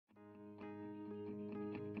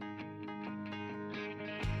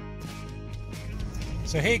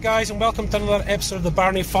So hey guys, and welcome to another episode of the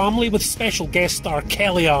Birnie Family with special guest star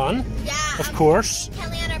Kellyanne. Yeah, of course.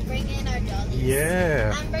 Kellyanne are bringing our doggies.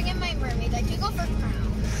 Yeah. I'm bringing my mermaid. I do go for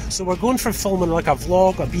crown. So we're going for filming like a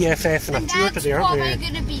vlog, a BFF, and a tour today, aren't we? And that's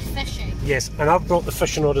what we're going to be fishing. Yes, and I've brought the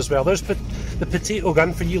fishing rod as well. There's the potato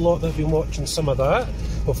gun for you lot that have been watching some of that.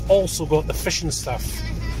 We've also got the fishing stuff.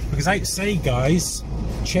 Because outside, guys,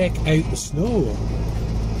 check out the snow.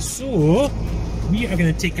 So we are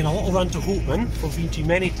going to take in a little run to Hopeman. We've been to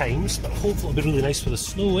many times, but hopefully it'll be really nice for the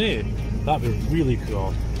snow, eh? That'd be really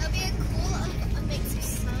cool. It'll be a cool mix of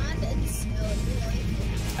sand and snow.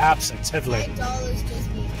 Really. Absolutely. My doll is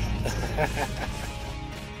just being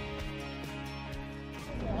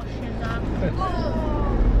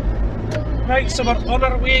Right, so we're on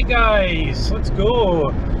our way, guys. Let's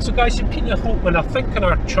go. So guys, you've been to Hopeman. I think on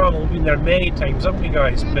our channel we've been there many times, haven't we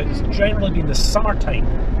guys? But it's generally been the summertime.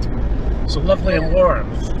 So lovely and warm.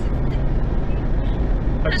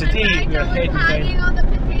 But today we are heading hanging down. on the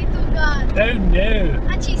potato gun. Oh no!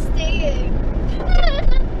 And she's staying.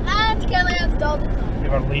 And Kellyanne's doll is on.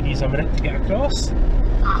 Give our ladies a minute to get across. And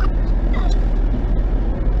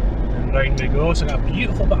round we go. So we got a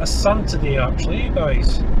beautiful bit of sun today actually, you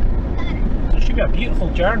guys. So it should be a beautiful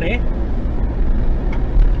journey.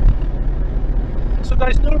 So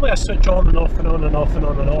guys, normally I switch on and off and on and off and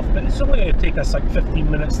on and off, but it's only going to take us like 15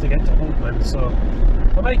 minutes to get to Hopeman, so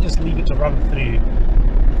I might just leave it to run through.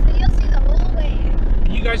 So you'll see the whole way.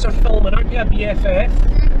 You guys are filming, aren't you, a BFF?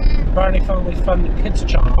 Birnie Family Fun, the kids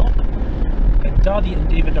channel. And Daddy and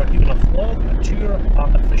David are doing a vlog, a tour,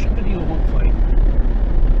 and a fishing video, hopefully.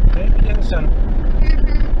 Right, Jensen?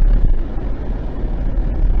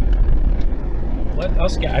 Let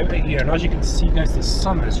us get out of here, and as you can see guys, the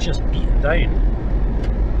sun is just beating down.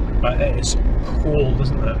 But it is cold,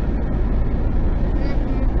 isn't it?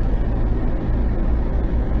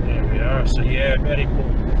 There we are, so yeah, very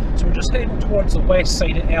cold. So we're just heading towards the west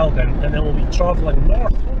side of Elgin, and then we'll be travelling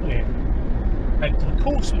north, won't we? Out to the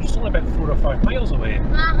coast, which is only about 4 or 5 miles away.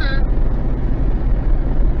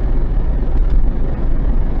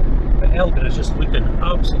 But Elgin is just looking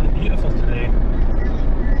absolutely beautiful today.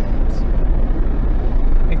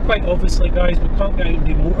 And quite obviously guys, we can't get out and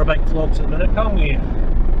do motorbike vlogs at the minute, can we?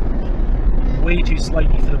 Way too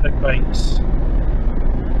slidey for the big bikes.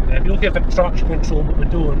 Yeah, we'll give it traction control, but we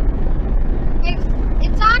don't.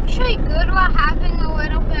 It's actually good we're having a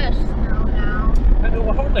little bit of snow now. I know,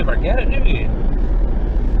 we hardly ever get it, do we?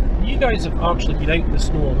 You guys have actually been out in the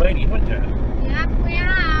snow already, haven't you? Yeah, we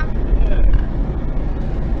have. Yeah.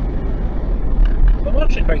 I'm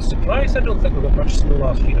actually quite surprised. I don't think we got much snow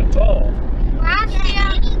last year at all. Last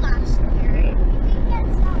year.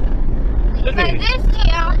 Did But we? this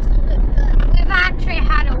year, we've actually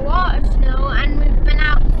had a lot of snow and we've been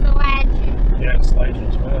out sledging. Yeah, it's sliding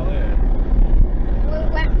as well, yeah. We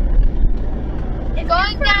went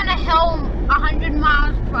going down a hill 100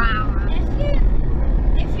 miles per hour.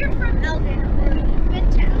 If you're from Elgin or you've been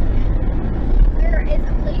to Elgin, there is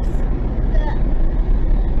a place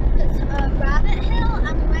that's a rabbit hill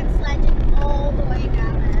and we went sledging all the way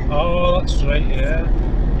down it. Oh, that's right, yeah.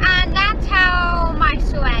 And that's how my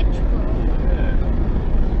sledge broke.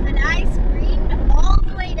 Yeah. And I screamed all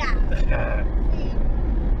the way down. Yeah.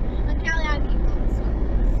 And Kellyanne keeps on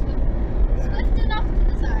swift enough to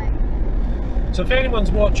the side. So if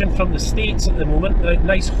anyone's watching from the States at the moment, the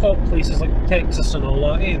nice hot places like Texas and all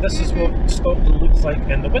that, this is what Scotland looks like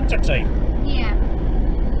in the winter time. Yeah.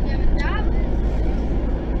 Yeah, but that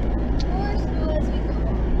was more snow as we go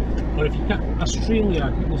on. Or if you got Australia,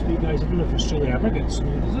 goodness me guys, I don't know if Australia ever gets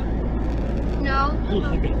snow, does it? No. I don't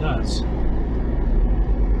think it does.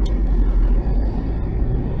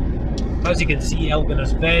 As you can see, Elgin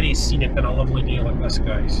is very scenic on a lovely day like this,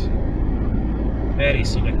 guys. Very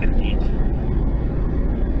scenic indeed.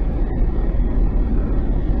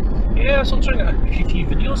 Yeah, so I'll try and get a few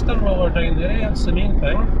videos done while we're down there, that's the main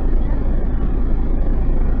thing.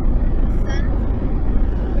 The sun's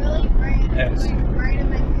really bright. Yes. Like right in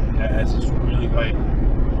my face. Yeah, it's really bright.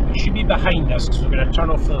 It should be behind us because we're going to turn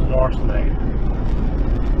off to the north now.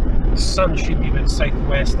 The sun should be a bit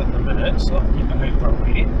southwest at the minute, so that'll keep it out of our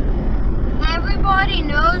way. Everybody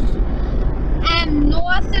knows, and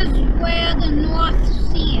north is where the North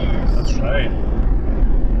Sea is. That's right.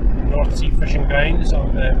 North Sea fishing grounds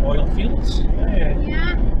on the oil fields. Yeah.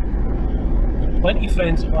 Yeah. Plenty of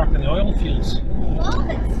friends that work in the oil fields. Well,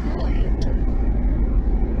 it's snowing.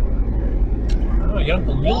 Oh, your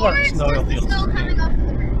Uncle Neil works in the oil Or it's fields. just the snow coming off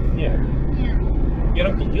the roof. Yeah. Yeah. Your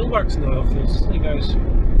Uncle Neil works in the oil fields, doesn't he, guys?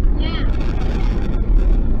 Yeah.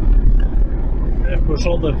 And of course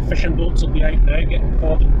all the fishing boats will be out now getting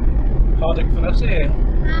haddock for us, eh?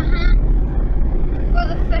 For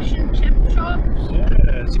the fish and chip shops.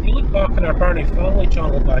 Yeah, so if you look back on our Birnie Family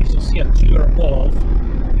channel, guys, you'll see a tour of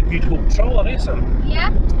the beautiful trawler racing.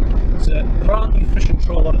 Yeah. It's a brand new fishing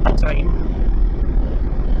trawler at the time.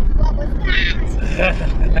 What was that?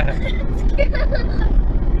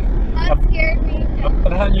 That scared me. A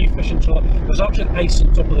brand new fishing trawler. There's actually ice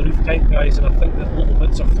on top of the roof tank, guys, and I think that little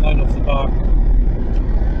bits are flying off the back.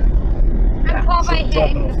 I'm probably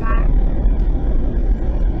hitting the back.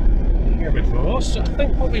 Here we go. So I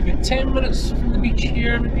think probably about 10 minutes from the beach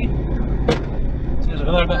here, maybe. So there's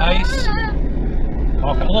another bit of ice.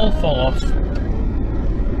 Oh, it'll all fall off.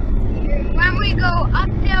 When we go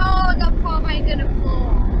uphill, they're probably gonna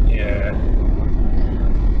fall. Yeah.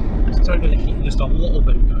 Let's turn down the heat just a little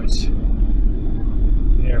bit, guys.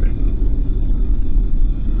 There we go.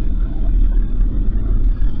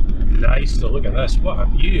 Nice, so look at this. What a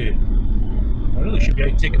view. I really should be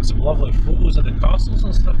out taking some lovely photos of the castles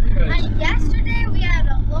and stuff, you guys. And yesterday we had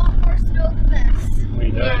a lot more snow than this.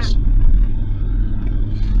 Very nice.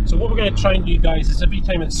 So what we're going to try and do, guys, is every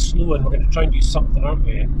time it's snowing, we're going to try and do something, aren't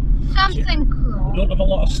we? Something cool. We don't have a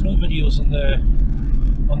lot of snow videos on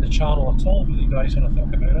the channel at all, really, guys, when I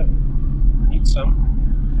think about it. Need some.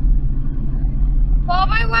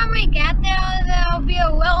 Probably when we get there, there'll be a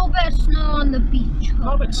little bit of snow on the beach.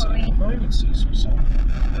 I would say so.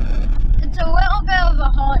 It's a little bit of a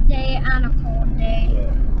hot day and a cold day.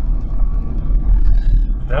 Yeah.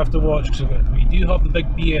 I have to watch because we do have the big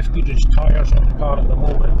BF Goodrich tyres on the car at the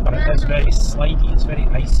moment, but it is very slidey, it's very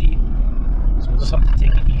icy, so we'll just have to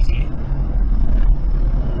take it easy.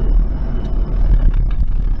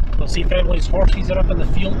 We'll see if Emily's horses are up in the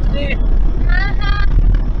field today.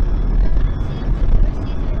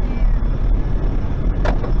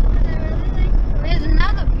 There's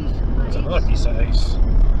another piece of ice. There's another piece of ice.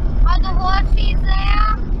 Are the horses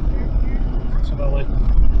there? Let's have a look.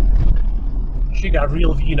 Should get a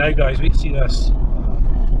real view now, guys. Wait to see this.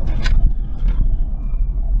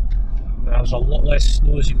 Now, there's a lot less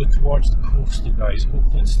snow as you go towards the coast, guys.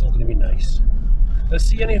 Hopefully it's still going to be nice. Let's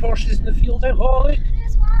see any horses in the field now. Oh, look.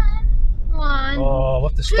 There's one. One. Oh, we'll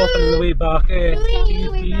have to stop on the way back.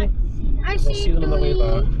 Three. I see. We'll see them on the way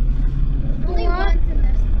back. Only one's in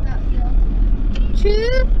that field. Two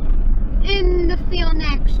in the field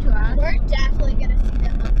next to us. We're definitely going to see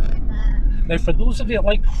them on the way back. Now, for those of you that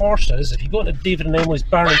like horses, if you go to David and Emily's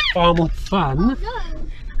Birnie Family Fun, No.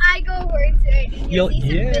 I go where it's right.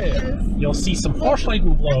 you'll see some horse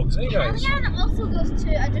riding vlogs, eh, guys? Kellyanne also goes to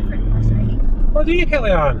a different horse riding. Oh, do you,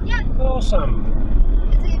 Kellyanne? Yeah. Awesome.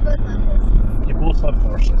 Because we both love horses. You both love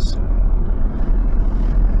horses. And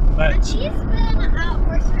But she's been out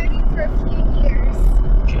horse riding for a few years.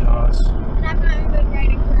 she has. And I've not been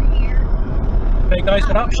riding for a year. Right, guys,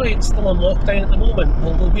 we're actually still in lockdown at the moment,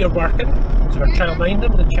 although we are working. So we're childminding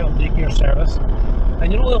with the child daycare service.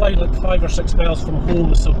 And you're only allowed like 5 or 6 miles from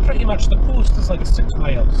home, so pretty much the coast is like 6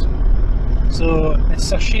 miles. So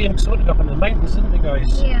it's a shame, because we're up in the mountains, isn't it,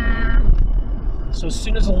 guys? Yeah. So as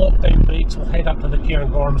soon as the lockdown breaks, we'll head up to the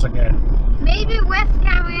Cairngorms again. Maybe with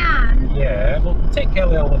Kellyanne. Yeah, we'll take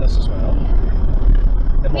Kellyanne with us as well.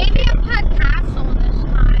 Then we'll Maybe head a up. pet castle this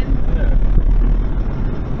time.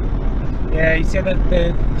 Yeah, you see that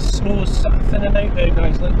the snow's sort of thinning out now,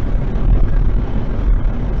 guys. Look.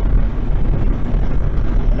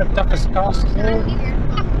 The toughest castles,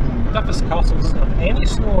 toughest castles doesn't have any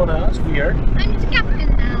snow on it. That's weird. I'm just captain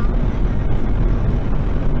now.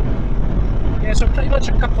 Yeah, so pretty much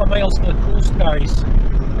a couple of miles from the coast, guys,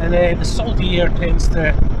 and the salty air tends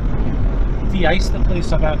to de-ice the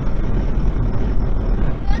place a bit.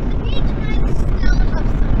 But the beach might still have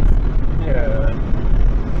some. Yeah.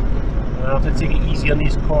 And I'll have to take it easy on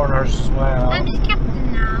these corners as well. I'm just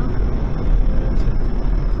captain now.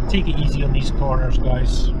 Take it easy on these corners,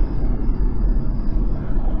 guys.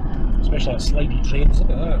 Especially that slidey drains, look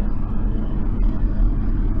at that.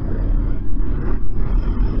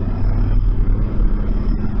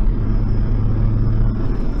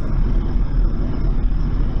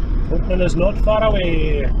 Hopeman is not far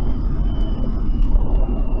away. I'm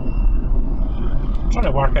trying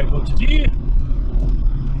to work out what to do. I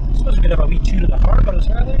suppose we could have a wee tour of the harbour as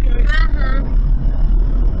well, guys.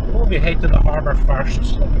 We'll be head to the harbour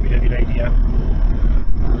first, that would be a good idea.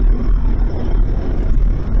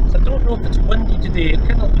 So I don't know if it's windy today, it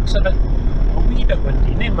kind of looks a wee bit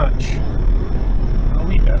windy, not much. A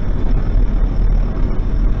wee bit.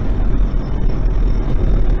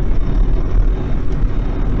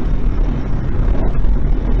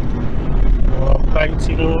 Oh,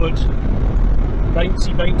 bouncy road.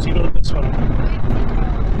 Bouncy, bouncy road, this one.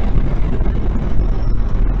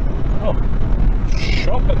 Oh.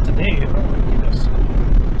 Shock up today, oh my goodness.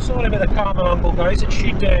 Sorry about the camera angle, guys. It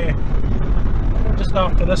should, just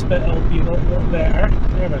after this bit, it'll be a lot better.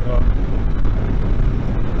 There we go.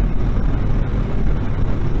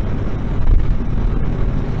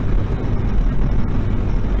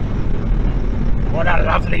 What a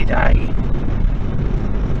lovely day.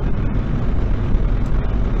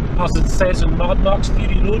 As it says in Mad Max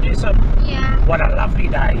Fury Road, isn't it? Yeah. What a lovely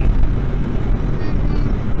day.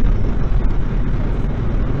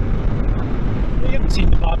 You haven't seen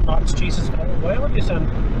the Mad Max chases for a little while, have you, son?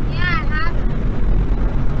 Yeah, I have.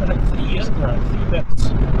 There's like 3, isn't there? 3 bits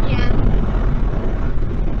Yeah.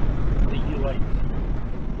 that you like.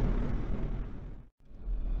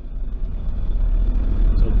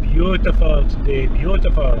 So beautiful today,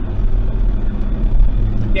 beautiful.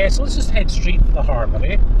 Yeah, so let's just head straight for the harbour,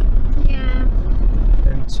 eh? Yeah.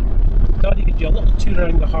 And Daddy could do a little tour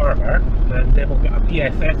around the harbour, and then we'll get a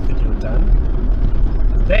BFF video done.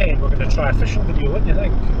 And then we're going to try a fishing video, what do you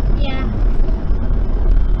think? Yeah.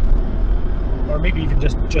 Or maybe even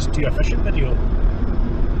just do a fishing video.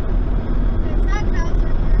 It's not cows or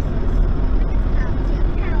horses. It's cows. Yeah,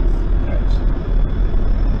 cows. Nice.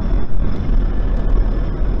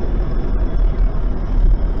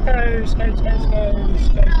 Cows, cows, cows, cows,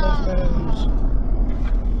 cows, cows, cows.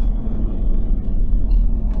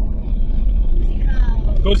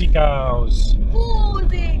 Cozy cows.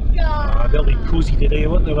 Cozy cows. Ah, they'll be cozy today,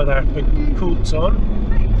 won't they, with their big coats on?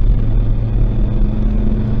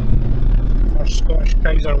 Our Scottish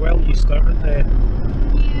cows are well used to it, aren't they?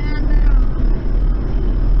 Yeah,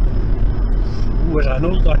 Ooh, there's an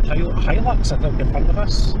older Toyota Hilux, I think, in front of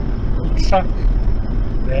us. Old truck.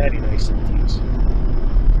 Very nice indeed.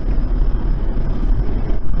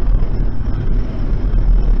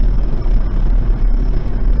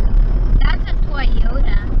 that's a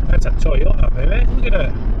Toyota. That's a Toyota, baby. Look at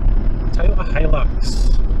it. Toyota Hilux.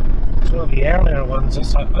 It's one of the earlier ones.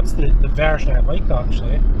 That's the version I like,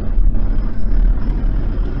 actually. I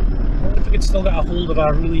wonder if we could still get a hold of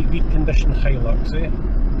a really good condition Hilux, eh?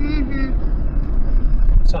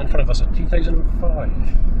 What's that in front of us? A 2005.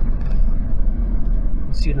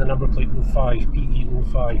 You see in the number plate 05,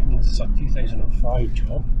 PE05 means it's a 2005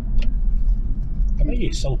 job. I bet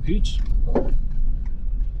you still could. I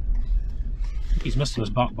think he's missing his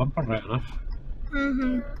back bumper right enough.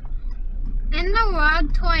 In the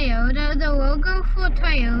word Toyota, the logo for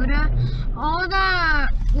Toyota, all the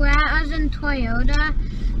letters in Toyota,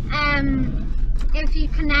 if you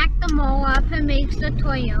connect them all up, it makes the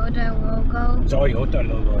Toyota logo. Toyota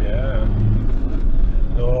logo, yeah.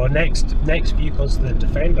 No, next vehicle's the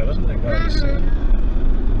Defender, isn't it, guys?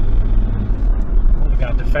 We've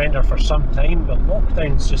got a Defender for some time, but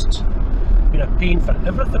lockdown's just been a pain for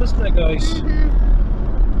everything, isn't it, guys?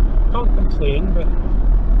 Can't complain, but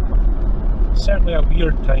certainly a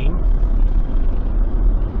weird time.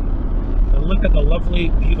 And look at the lovely,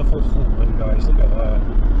 beautiful hopeman, guys. Look at that.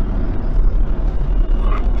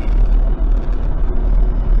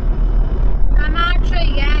 I'm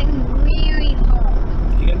actually getting really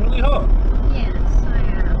hot. You getting really hot? Yes, I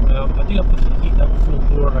am. Well, I do have to heat that full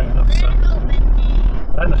door right enough, so.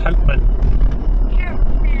 We're in Hopeman.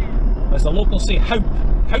 As the locals say,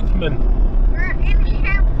 Hopeman. We're in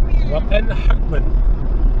Hopeman. We're in Hopeman.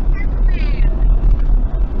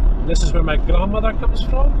 This is where my grandmother comes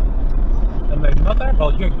from. And my mother,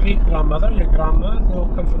 well, your great grandmother, your grandma, they all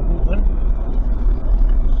come from Hopeman.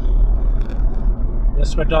 This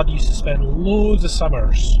is where Dad used to spend loads of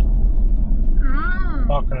summers.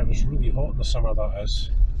 Back when it was really hot in the summer, that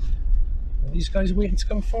is. Are these guys waiting to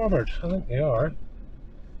come forward? I think they are.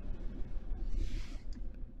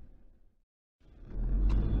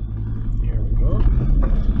 Here we go.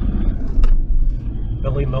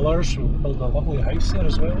 Billy Miller's building a lovely house there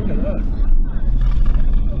as well. Look at that.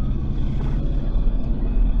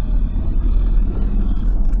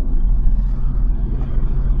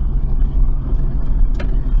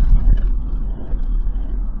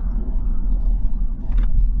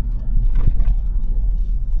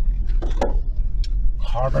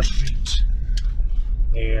 Harbour Street.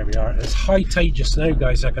 There we are. It's high tide just now,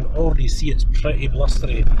 guys. I can already see it's pretty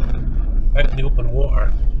blustery out in the open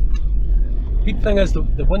water. Good thing is the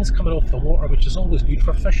wind's coming off the water, which is always good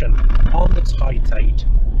for fishing, and it's high tide.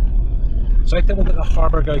 So I think we'll get the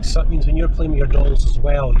harbour guides, so that means when you're playing with your dolls as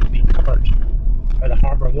well, you'll be covered by the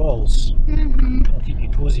harbour walls. It'll keep you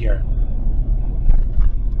cozier.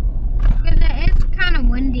 Because it is kind of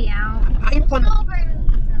windy out.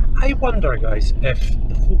 I wonder, guys, if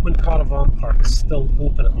the Hopeman Caravan Park is still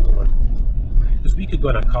open at the moment. Because we could go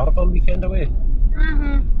on a caravan weekend away.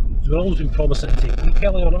 Because we've always been promising to take you,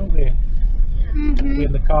 Kelly, on, haven't we? Away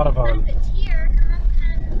in the caravan. If it's here, come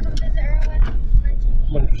visit her when she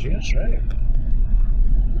 100 years, right?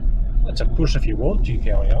 That's of course if you want to,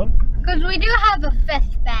 Kellyanne. Because we do have a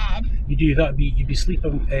 5th bed. You do, you'd be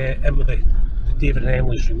sleeping in with the David and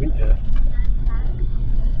Emily's room, wouldn't you?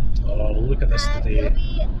 Oh, look at this today. You'll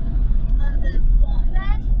be on the bottom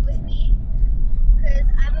bed with me, because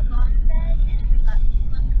I have a bottom bed and we've got a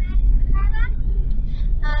bunk bed in the caravan.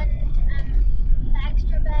 And the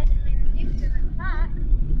extra bed in my living room at the back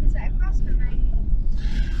is right across from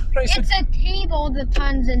mine. Right, so, It's a table that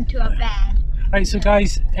turns into a bed. right, so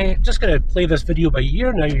guys, just going to play this video by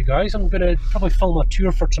ear now, you guys. I'm going to probably film a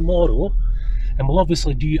tour for tomorrow, and we'll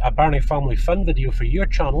obviously do a Birnie Family Fun video for your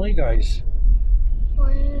channel, eh, guys?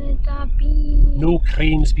 Would that be... No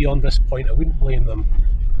cranes beyond this point, I wouldn't blame them.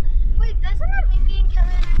 Wait, doesn't that mean me and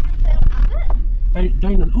Kelly and I can play on it?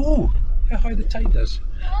 Down and oh, how high the tide is.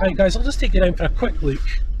 Right, guys, I'll just take you down for a quick look.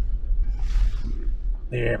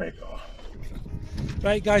 There we go.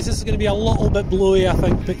 Right, guys, this is going to be a little bit blowy, I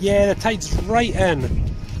think, but yeah, the tide's right in.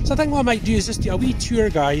 So I think what I might do is just do a wee tour,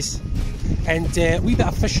 guys, and a wee bit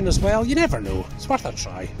of fishing as well. You never know, it's worth a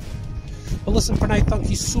try. But listen, for now, thank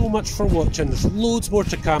you so much for watching. There's loads more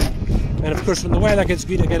to come, and of course when the weather gets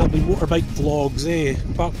good again, it'll be motorbike vlogs, eh?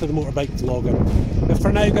 Back to the motorbike vlogging. But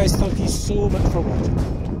for now, guys, thank you so much for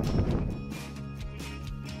watching.